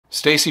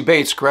Stacy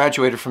Bates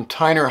graduated from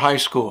Tyner High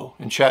School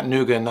in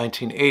Chattanooga in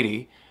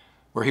 1980,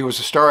 where he was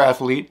a star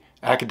athlete,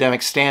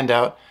 academic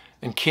standout,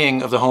 and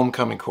king of the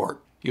homecoming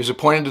court. He was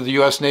appointed to the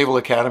U.S. Naval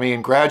Academy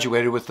and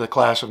graduated with the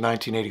class of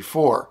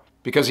 1984.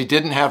 Because he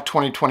didn't have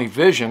 20/20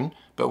 vision,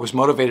 but was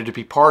motivated to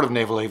be part of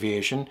naval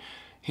aviation,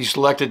 he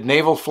selected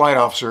Naval Flight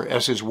Officer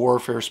as his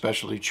warfare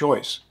specialty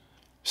choice.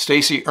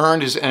 Stacy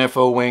earned his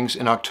NFO wings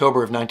in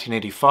October of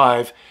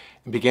 1985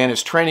 and began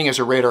his training as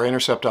a radar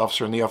intercept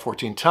officer in the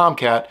F-14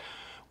 Tomcat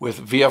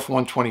with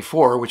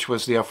VF-124, which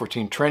was the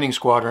F-14 training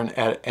squadron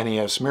at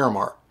NES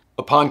Miramar.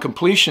 Upon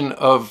completion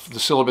of the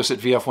syllabus at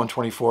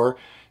VF-124,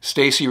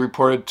 Stacy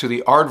reported to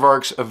the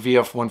aardvarks of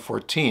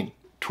VF-114.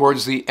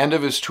 Towards the end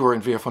of his tour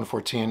in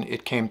VF-114,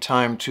 it came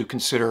time to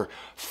consider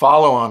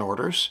follow-on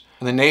orders,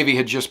 and the Navy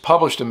had just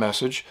published a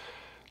message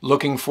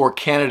looking for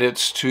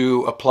candidates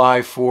to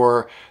apply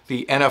for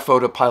the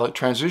NFO to pilot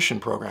transition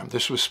program.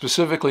 This was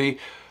specifically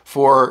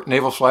for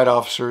naval flight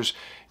officers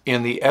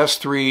in the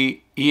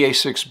S3,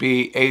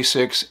 EA-6B,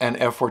 A-6, and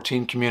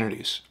F-14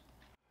 communities.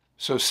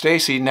 So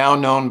Stacy, now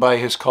known by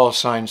his call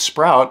sign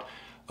Sprout,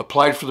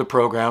 applied for the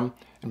program,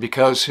 and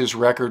because his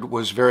record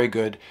was very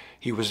good,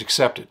 he was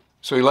accepted.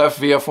 So he left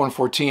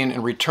VF-114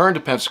 and returned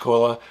to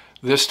Pensacola,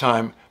 this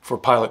time for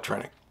pilot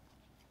training.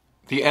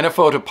 The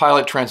NFO to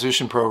pilot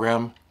transition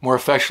program, more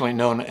affectionately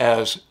known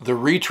as the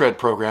retread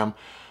program,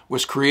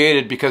 was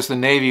created because the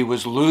Navy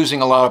was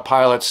losing a lot of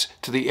pilots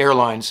to the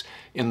airlines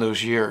in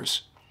those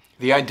years.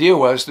 The idea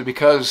was that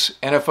because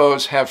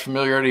NFOs have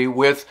familiarity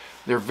with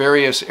their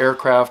various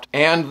aircraft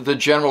and the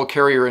general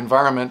carrier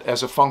environment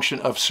as a function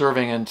of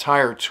serving an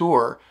entire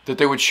tour, that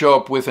they would show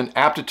up with an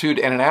aptitude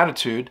and an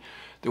attitude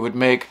that would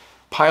make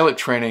pilot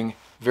training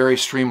very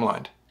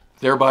streamlined,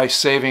 thereby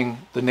saving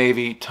the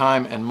Navy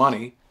time and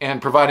money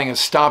and providing a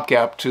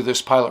stopgap to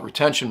this pilot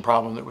retention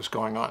problem that was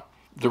going on.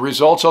 The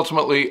results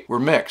ultimately were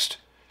mixed.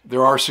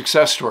 There are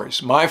success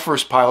stories. My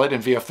first pilot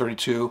in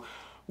VF-32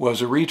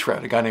 was a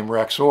retread, a guy named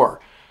Rex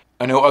Orr.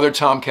 I know other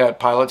Tomcat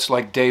pilots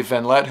like Dave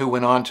Van Lett, who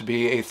went on to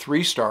be a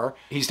 3-star.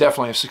 He's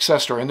definitely a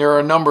success story, and there are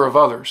a number of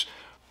others.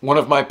 One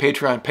of my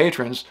Patreon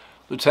patrons,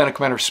 Lieutenant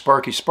Commander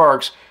Sparky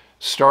Sparks,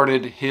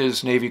 started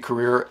his Navy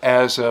career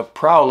as a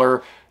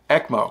prowler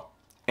ECMO.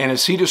 And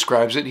as he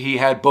describes it, he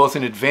had both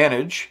an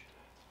advantage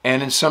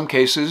and in some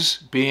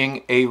cases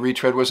being a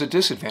retread was a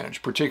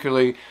disadvantage,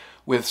 particularly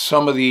with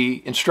some of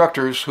the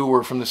instructors who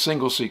were from the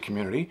single seat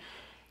community.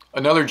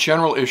 Another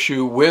general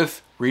issue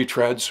with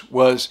retreads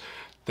was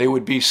they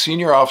would be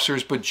senior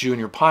officers but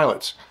junior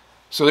pilots.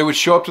 So they would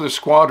show up to the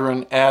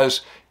squadron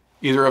as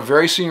either a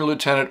very senior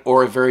lieutenant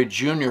or a very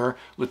junior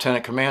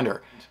lieutenant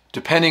commander.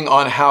 Depending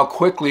on how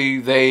quickly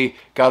they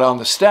got on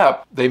the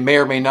step, they may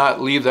or may not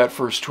leave that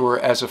first tour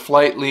as a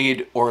flight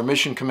lead or a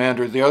mission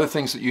commander, the other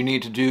things that you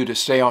need to do to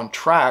stay on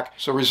track.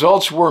 So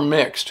results were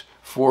mixed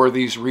for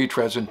these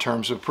retreads in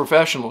terms of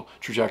professional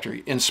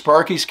trajectory. In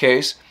Sparky's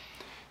case,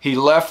 he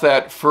left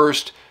that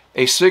first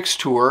A6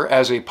 tour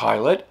as a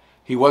pilot.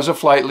 He was a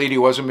flight lead, he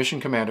was a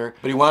mission commander,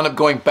 but he wound up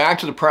going back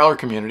to the prowler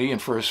community,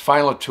 and for his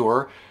final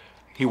tour,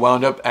 he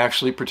wound up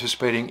actually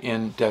participating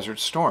in Desert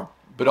Storm.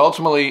 But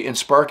ultimately, in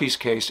Sparky's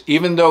case,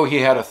 even though he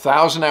had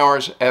 1,000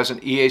 hours as an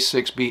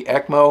EA-6B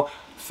ECMO,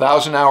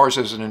 1,000 hours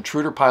as an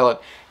intruder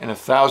pilot, and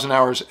 1,000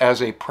 hours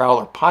as a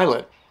prowler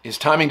pilot, his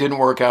timing didn't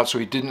work out, so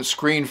he didn't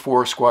screen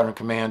for squadron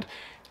command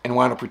and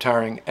wound up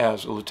retiring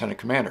as a lieutenant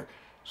commander.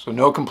 So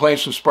no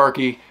complaints from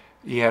Sparky.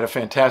 He had a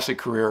fantastic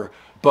career,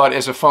 but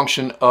as a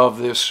function of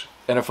this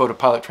NFO to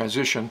pilot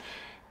transition,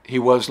 he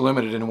was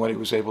limited in what he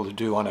was able to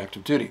do on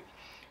active duty.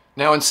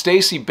 Now, in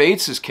Stacy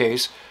Bates's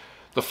case,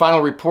 the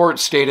final report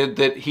stated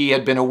that he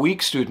had been a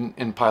weak student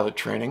in pilot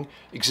training,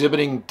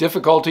 exhibiting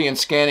difficulty in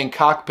scanning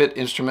cockpit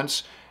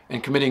instruments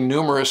and committing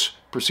numerous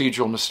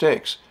procedural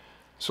mistakes.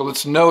 So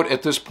let's note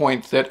at this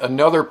point that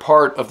another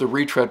part of the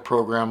retread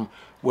program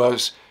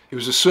was it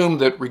was assumed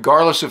that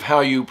regardless of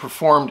how you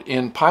performed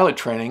in pilot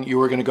training, you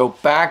were going to go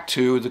back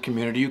to the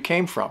community you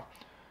came from.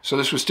 So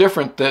this was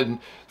different than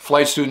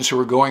flight students who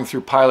were going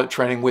through pilot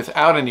training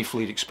without any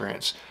fleet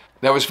experience.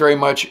 That was very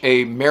much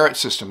a merit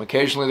system.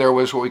 Occasionally there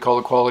was what we call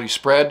a quality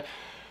spread,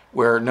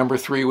 where number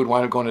 3 would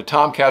wind up going to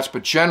Tomcats,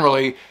 but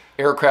generally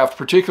aircraft,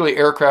 particularly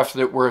aircraft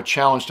that were a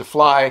challenge to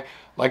fly,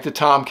 like the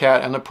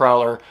Tomcat and the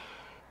Prowler,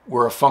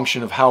 were a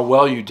function of how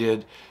well you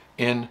did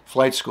in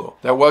flight school.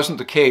 That wasn't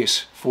the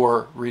case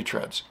for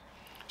retreads.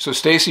 So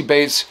Stacy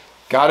Bates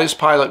got his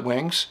pilot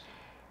wings,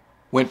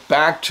 went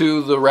back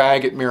to the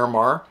RAG at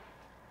Miramar,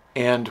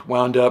 and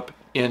wound up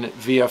in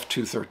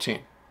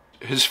VF-213.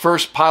 His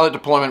first pilot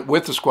deployment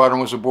with the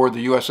squadron was aboard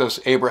the USS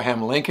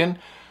Abraham Lincoln,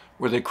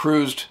 where they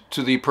cruised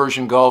to the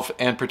Persian Gulf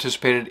and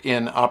participated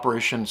in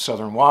Operation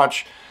Southern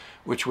Watch,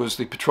 which was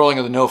the patrolling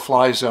of the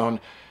no-fly zone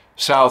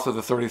south of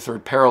the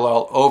 33rd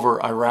parallel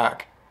over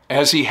Iraq.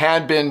 As he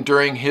had been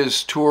during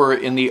his tour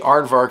in the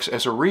aardvarks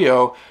as a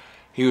Rio,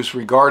 he was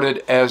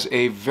regarded as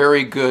a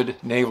very good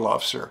naval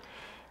officer,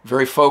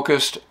 very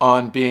focused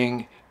on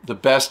being the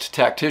best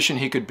tactician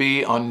he could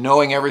be, on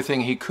knowing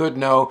everything he could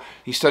know.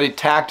 He studied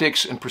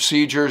tactics and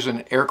procedures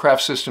and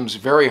aircraft systems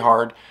very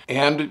hard,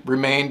 and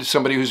remained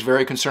somebody who's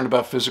very concerned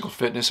about physical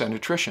fitness and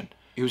nutrition.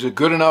 He was a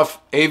good enough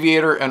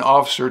aviator and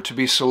officer to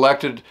be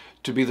selected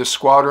to be the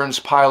squadron's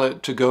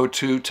pilot to go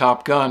to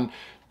Top Gun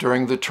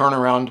during the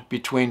turnaround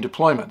between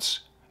deployments.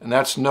 And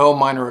that's no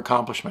minor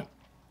accomplishment.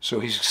 So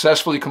he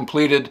successfully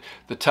completed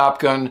the Top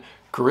Gun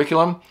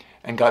curriculum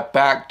and got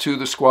back to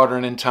the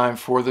squadron in time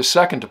for the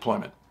second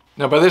deployment.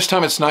 Now, by this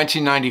time, it's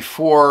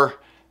 1994,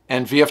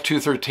 and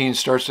VF-213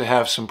 starts to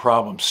have some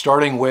problems,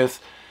 starting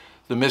with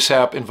the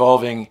mishap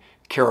involving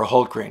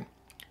Carroll,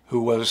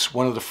 who was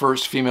one of the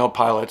first female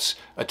pilots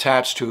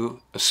attached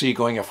to a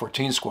seagoing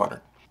F-14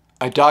 squadron.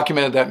 I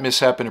documented that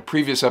mishap in a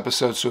previous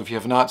episode, so if you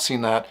have not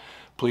seen that,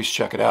 please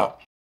check it out.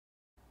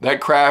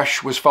 That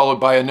crash was followed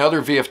by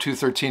another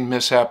VF-213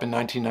 mishap in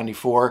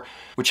 1994,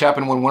 which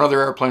happened when one of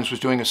their airplanes was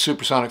doing a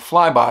supersonic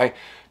flyby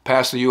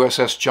past the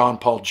USS John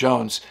Paul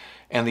Jones,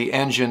 and the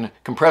engine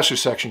compressor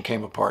section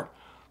came apart.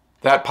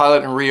 That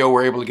pilot and Rio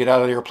were able to get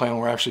out of the airplane and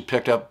were actually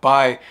picked up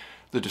by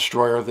the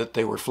destroyer that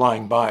they were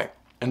flying by.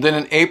 And then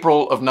in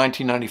April of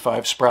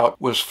 1995,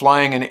 Sprout was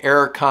flying an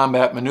air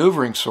combat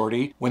maneuvering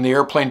sortie when the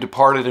airplane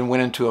departed and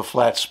went into a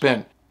flat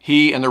spin.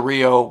 He and the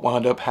Rio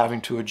wound up having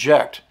to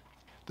eject.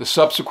 The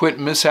subsequent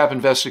mishap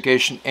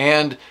investigation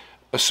and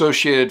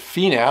associated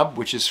FNAB,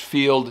 which is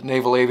Field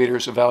Naval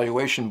Aviators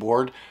Evaluation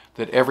Board,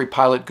 that every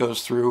pilot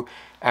goes through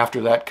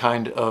after that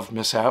kind of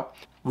mishap,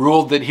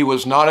 ruled that he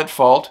was not at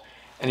fault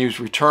and he was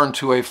returned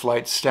to a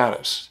flight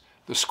status.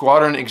 The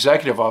squadron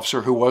executive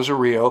officer, who was a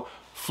Rio,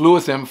 flew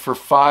with him for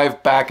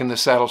 5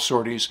 back-in-the-saddle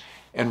sorties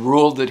and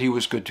ruled that he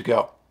was good to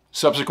go.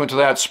 Subsequent to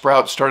that,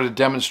 Sprout started to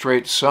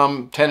demonstrate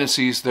some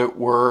tendencies that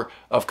were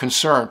of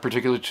concern,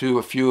 particularly to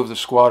a few of the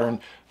squadron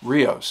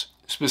Rios.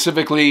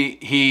 Specifically,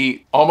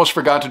 he almost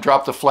forgot to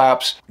drop the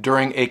flaps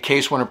during a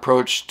Case 1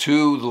 approach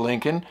to the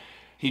Lincoln.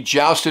 He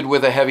jousted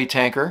with a heavy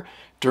tanker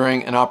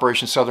during an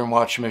Operation Southern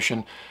Watch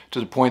mission to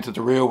the point that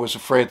the Rio was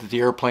afraid that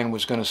the airplane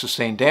was going to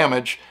sustain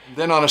damage.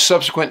 Then on a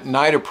subsequent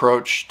night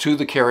approach to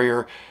the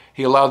carrier,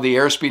 he allowed the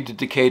airspeed to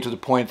decay to the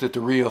point that the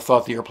Rio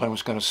thought the airplane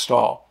was going to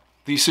stall.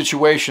 These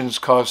situations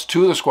caused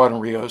 2 of the squadron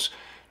Rios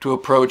to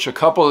approach a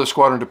couple of the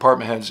squadron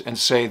department heads and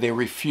say they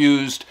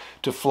refused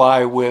to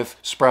fly with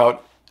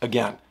Sprout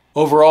again.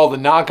 Overall, the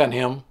knock on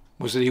him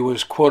was that he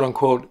was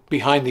quote-unquote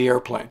behind the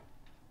airplane.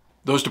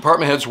 Those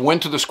department heads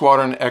went to the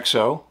squadron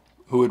XO,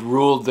 who had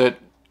ruled that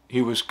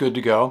he was good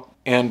to go,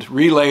 and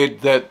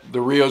relayed that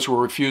the Rios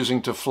were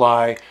refusing to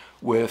fly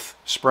with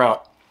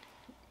Sprout.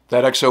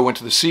 That XO went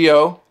to the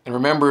CO, and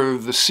remember,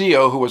 the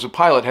CO, who was a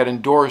pilot, had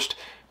endorsed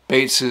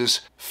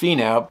Bates's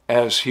FNAB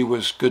as he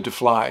was good to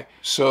fly.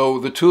 So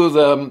the 2 of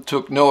them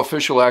took no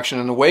official action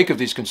in the wake of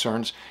these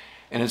concerns,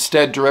 and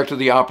instead directed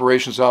the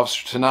operations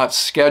officer to not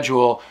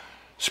schedule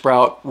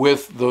Sprout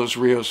with those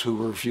Rios who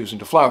were refusing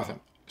to fly with him.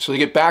 So they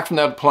get back from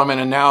that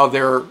deployment, and now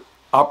they're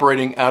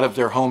operating out of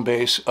their home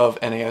base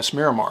of NAS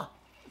Miramar.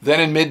 Then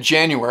in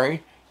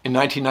mid-January in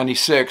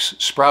 1996,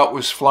 Sprout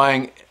was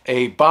flying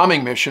a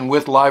bombing mission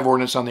with live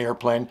ordnance on the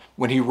airplane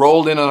when he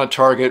rolled in on a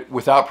target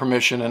without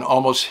permission and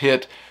almost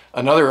hit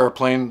another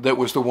airplane that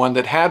was the one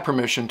that had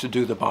permission to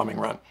do the bombing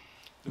run.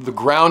 The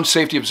ground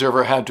safety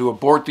observer had to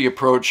abort the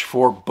approach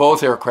for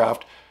both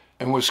aircraft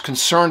and was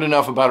concerned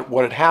enough about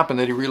what had happened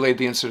that he relayed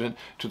the incident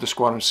to the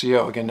squadron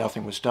CO. Again,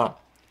 nothing was done.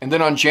 And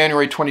then on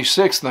January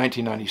 26,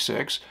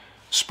 1996,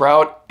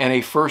 Sprout and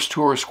a first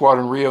tour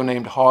squadron Rio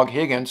named Hawg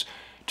Higgins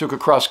took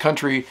across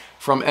country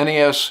from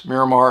NAS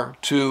Miramar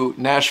to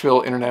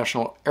Nashville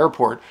International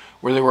Airport,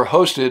 where they were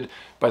hosted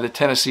by the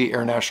Tennessee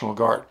Air National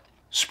Guard.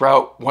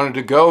 Sprout wanted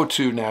to go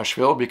to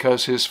Nashville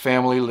because his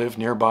family lived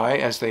nearby,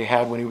 as they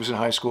had when he was in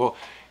high school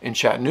in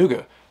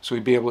Chattanooga, so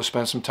he'd be able to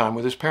spend some time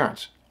with his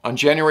parents. On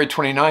January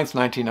 29,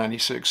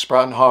 1996,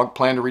 Sprout and Hawg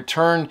planned to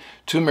return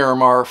to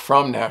Miramar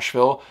from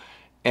Nashville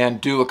and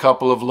do a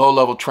couple of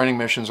low-level training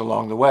missions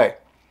along the way.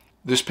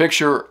 This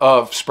picture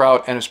of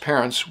Sprout and his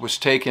parents was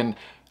taken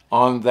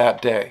on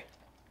that day.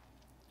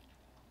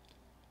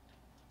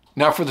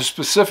 Now, for the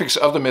specifics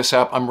of the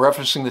mishap, I'm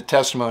referencing the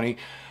testimony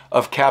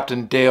of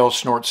Captain Dale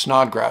Snort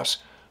Snodgrass,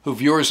 who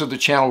viewers of the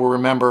channel will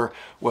remember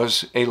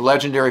was a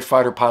legendary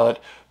fighter pilot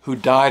who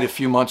died a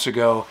few months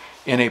ago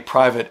in a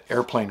private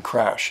airplane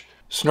crash.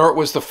 Snort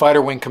was the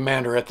fighter wing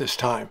commander at this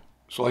time.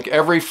 So like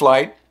every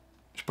flight,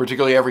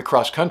 particularly every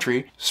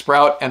cross-country,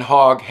 Sprout and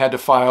Hawg had to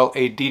file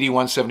a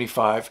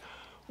DD-175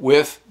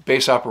 with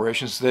base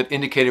operations that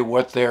indicated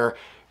what their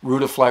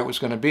route of flight was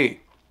going to be.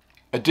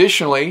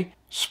 Additionally,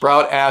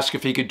 Sprout asked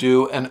if he could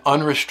do an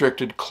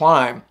unrestricted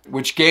climb,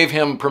 which gave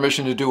him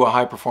permission to do a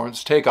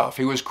high-performance takeoff.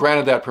 He was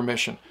granted that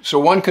permission. So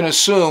one can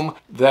assume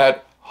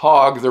that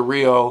Hawg, the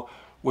Rio,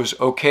 was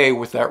okay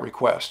with that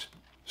request.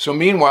 So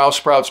meanwhile,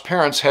 Sprout's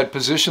parents had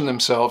positioned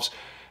themselves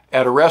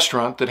at a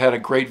restaurant that had a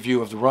great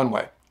view of the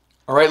runway.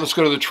 All right, let's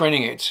go to the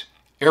training aids.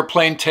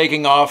 Airplane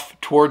taking off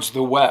towards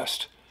the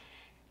west.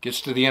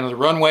 Gets to the end of the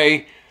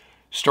runway,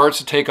 starts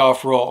the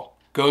takeoff roll,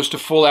 goes to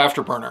full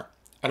afterburner.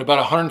 At about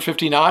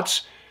 150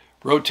 knots,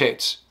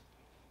 rotates.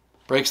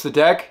 breaks the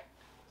deck,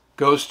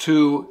 goes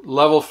to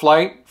level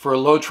flight for a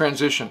low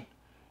transition.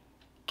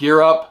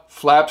 Gear up,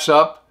 flaps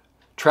up,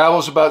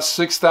 travels about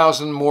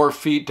 6,000 more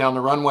feet down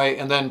the runway,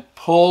 and then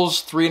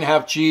pulls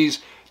 3.5 Gs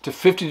to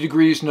 50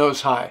 degrees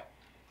nose high.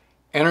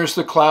 Enters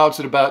the clouds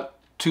at about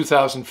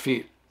 2,000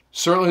 feet.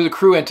 Certainly the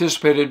crew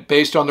anticipated,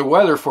 based on their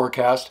weather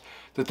forecast,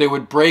 that they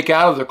would break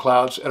out of the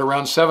clouds at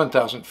around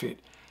 7,000 feet.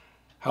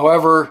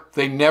 However,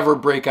 they never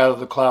break out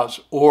of the clouds,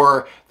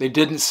 or they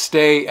didn't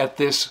stay at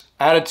this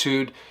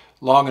attitude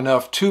long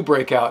enough to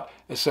break out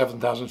at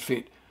 7,000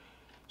 feet.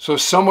 So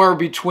somewhere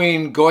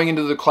between going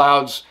into the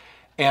clouds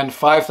and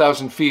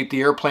 5,000 feet,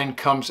 the airplane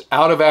comes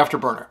out of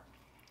afterburner.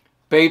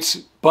 Bates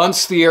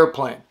bunts the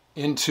airplane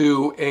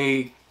into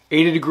a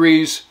 80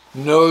 degrees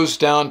nose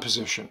down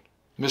position.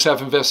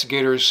 Mishap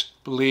investigators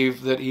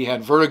believe that he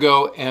had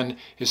vertigo and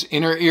his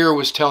inner ear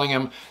was telling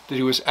him that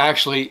he was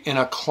actually in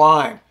a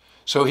climb.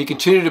 So he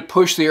continued to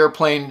push the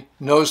airplane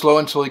nose low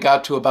until he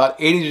got to about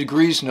 80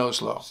 degrees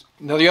nose low.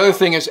 Now the other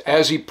thing is,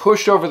 as he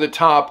pushed over the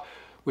top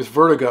with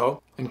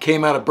vertigo and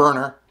came out of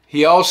burner,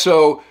 he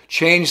also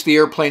changed the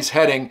airplane's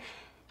heading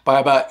by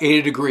about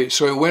 80 degrees.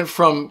 So he went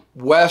from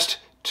west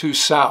to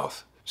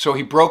south. So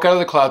he broke out of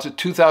the clouds at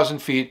 2,000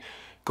 feet,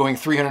 going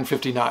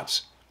 350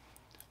 knots.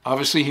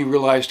 Obviously, he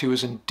realized he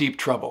was in deep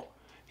trouble.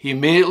 He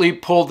immediately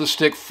pulled the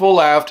stick full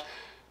aft,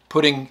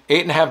 putting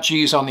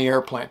 8.5 Gs on the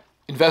airplane.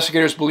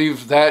 Investigators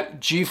believe that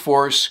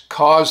G-force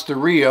caused the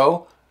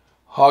Rio,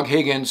 Hawg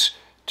Higgins,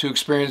 to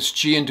experience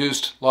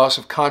G-induced loss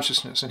of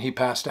consciousness, and he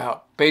passed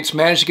out. Bates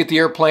managed to get the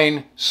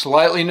airplane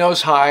slightly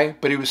nose high,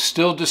 but he was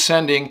still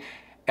descending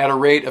at a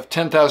rate of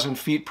 10,000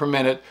 feet per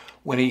minute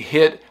when he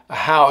hit a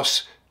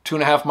house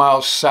 2.5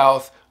 miles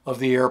south of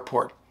the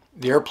airport.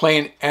 The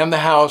airplane and the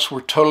house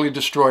were totally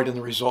destroyed in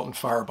the resultant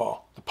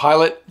fireball. The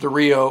pilot, the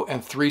Rio,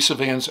 and 3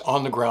 civilians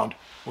on the ground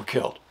were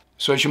killed.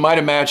 So as you might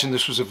imagine,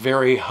 this was a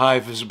very high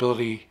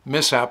visibility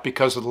mishap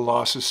because of the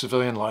loss of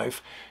civilian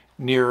life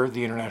near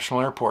the international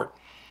airport.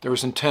 There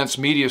was intense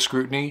media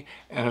scrutiny,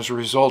 and as a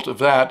result of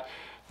that,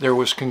 there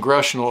was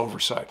congressional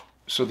oversight.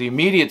 So the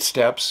immediate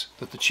steps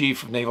that the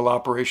Chief of Naval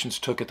Operations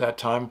took at that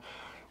time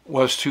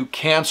was to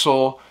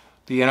cancel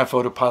the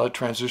NFO to pilot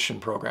transition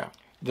program.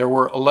 There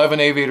were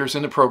 11 aviators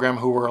in the program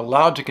who were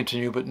allowed to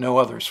continue, but no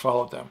others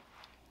followed them.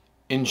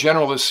 In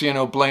general, the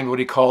CNO blamed what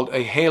he called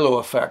a halo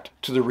effect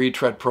to the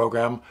retread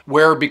program,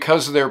 where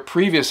because of their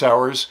previous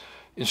hours,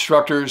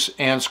 instructors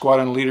and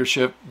squadron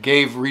leadership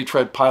gave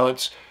retread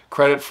pilots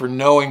credit for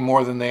knowing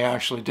more than they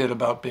actually did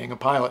about being a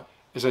pilot.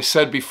 As I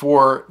said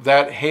before,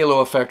 that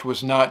halo effect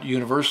was not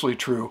universally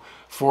true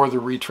for the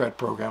retread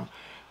program.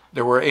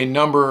 There were a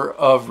number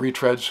of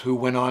retreads who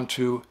went on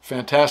to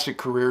fantastic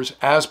careers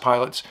as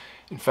pilots.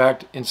 In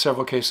fact, in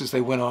several cases,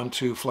 they went on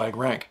to flag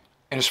rank.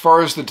 And as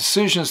far as the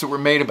decisions that were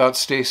made about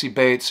Stacy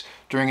Bates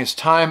during his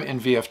time in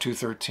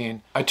VF-213,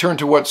 I turn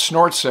to what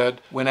Snort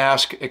said when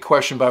asked a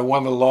question by one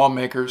of the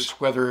lawmakers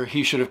whether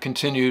he should have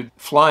continued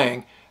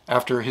flying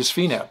after his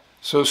FNAP.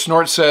 So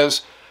Snort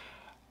says,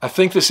 "I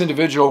think this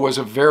individual was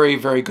a very,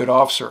 very good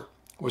officer,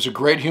 was a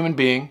great human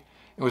being,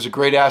 and was a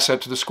great asset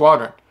to the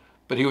squadron.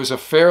 But he was a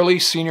fairly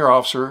senior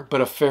officer,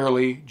 but a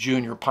fairly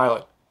junior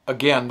pilot."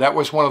 Again, that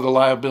was one of the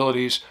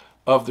liabilities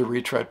of the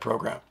retread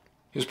program.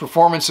 His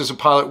performance as a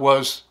pilot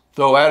was,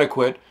 though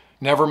adequate,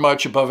 never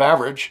much above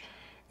average,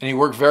 and he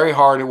worked very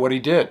hard at what he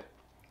did.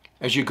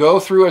 As you go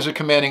through as a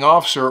commanding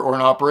officer or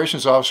an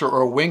operations officer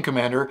or a wing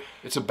commander,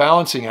 it's a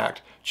balancing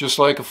act, just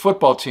like a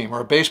football team or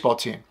a baseball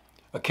team.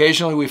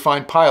 Occasionally we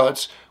find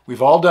pilots,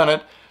 we've all done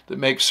it, that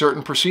make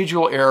certain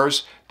procedural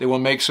errors, they will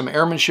make some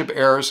airmanship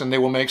errors, and they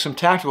will make some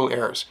tactical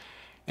errors.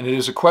 And it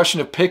is a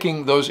question of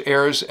picking those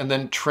errors and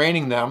then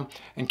training them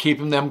and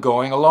keeping them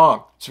going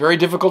along. It's very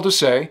difficult to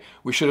say,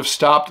 we should have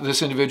stopped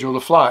this individual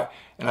to fly.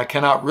 And I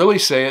cannot really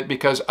say it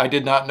because I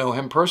did not know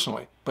him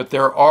personally. But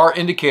there are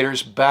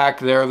indicators back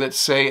there that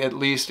say, at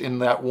least in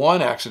that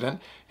one accident,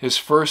 his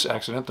first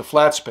accident, the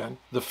flat spin,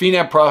 the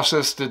FNAP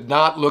process did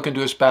not look into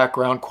his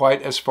background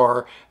quite as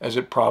far as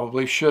it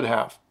probably should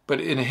have.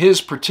 But in his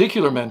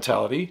particular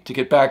mentality, to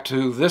get back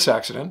to this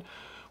accident,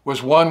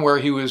 was one where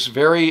he was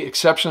very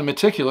exceptionally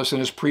meticulous in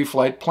his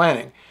pre-flight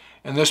planning,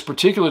 and this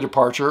particular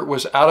departure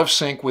was out of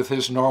sync with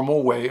his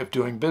normal way of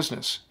doing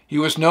business. He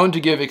was known to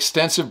give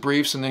extensive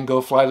briefs and then go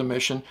fly the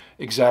mission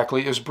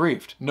exactly as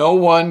briefed. No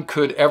one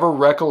could ever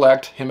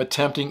recollect him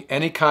attempting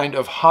any kind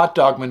of hot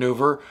dog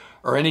maneuver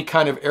or any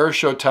kind of air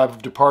show type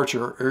of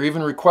departure, or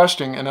even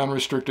requesting an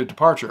unrestricted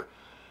departure.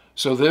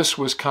 So this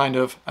was kind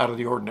of out of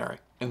the ordinary.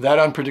 And that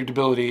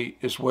unpredictability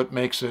is what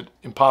makes it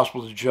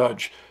impossible to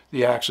judge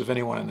the acts of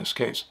anyone in this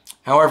case.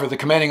 However, the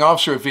commanding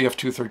officer of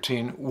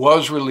VF-213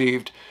 was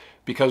relieved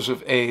because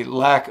of a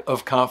lack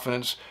of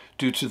confidence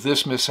due to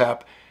this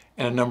mishap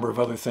and a number of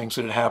other things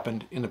that had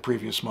happened in the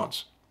previous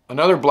months.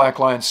 Another Black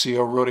Lion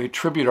CO wrote a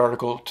tribute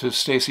article to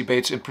Stacy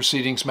Bates in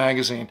Proceedings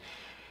magazine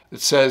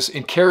that says,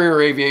 "In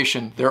carrier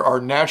aviation, there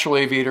are natural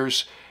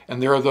aviators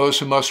and there are those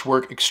who must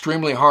work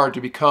extremely hard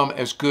to become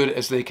as good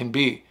as they can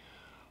be.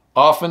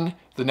 Often,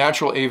 the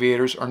natural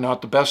aviators are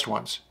not the best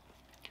ones.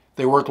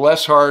 They work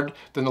less hard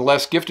than the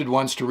less gifted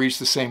ones to reach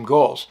the same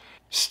goals.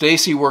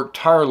 Stacy worked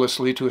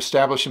tirelessly to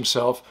establish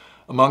himself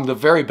among the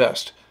very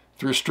best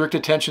through strict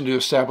attention to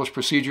established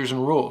procedures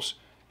and rules.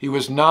 He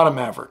was not a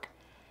maverick.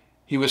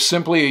 He was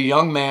simply a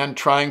young man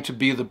trying to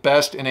be the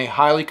best in a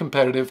highly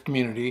competitive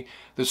community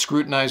that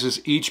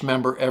scrutinizes each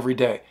member every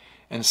day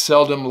and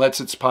seldom lets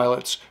its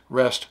pilots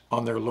rest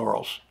on their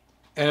laurels.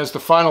 And as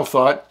the final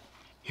thought,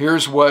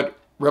 here's what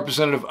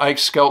Representative Ike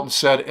Skelton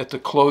said at the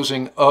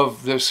closing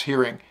of this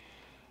hearing.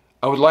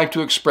 I would like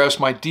to express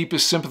my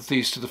deepest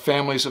sympathies to the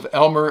families of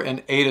Elmer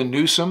and Ada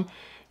Newsom,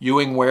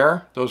 Ewing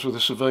Ware, those were the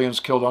civilians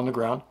killed on the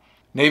ground,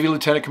 Navy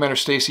Lieutenant Commander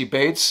Stacy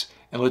Bates,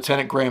 and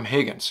Lieutenant Graham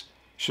Higgins.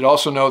 Should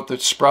also note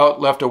that Sprout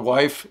left a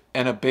wife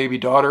and a baby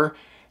daughter,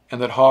 and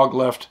that Hawg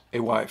left a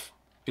wife.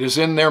 It is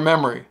in their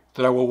memory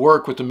that I will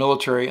work with the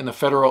military and the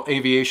Federal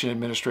Aviation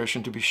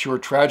Administration to be sure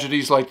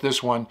tragedies like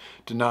this one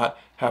do not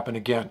happen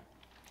again.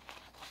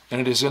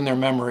 And it is in their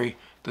memory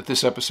that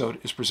this episode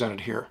is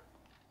presented here.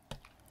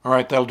 All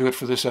right, that'll do it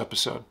for this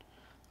episode.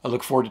 I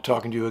look forward to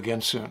talking to you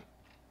again soon.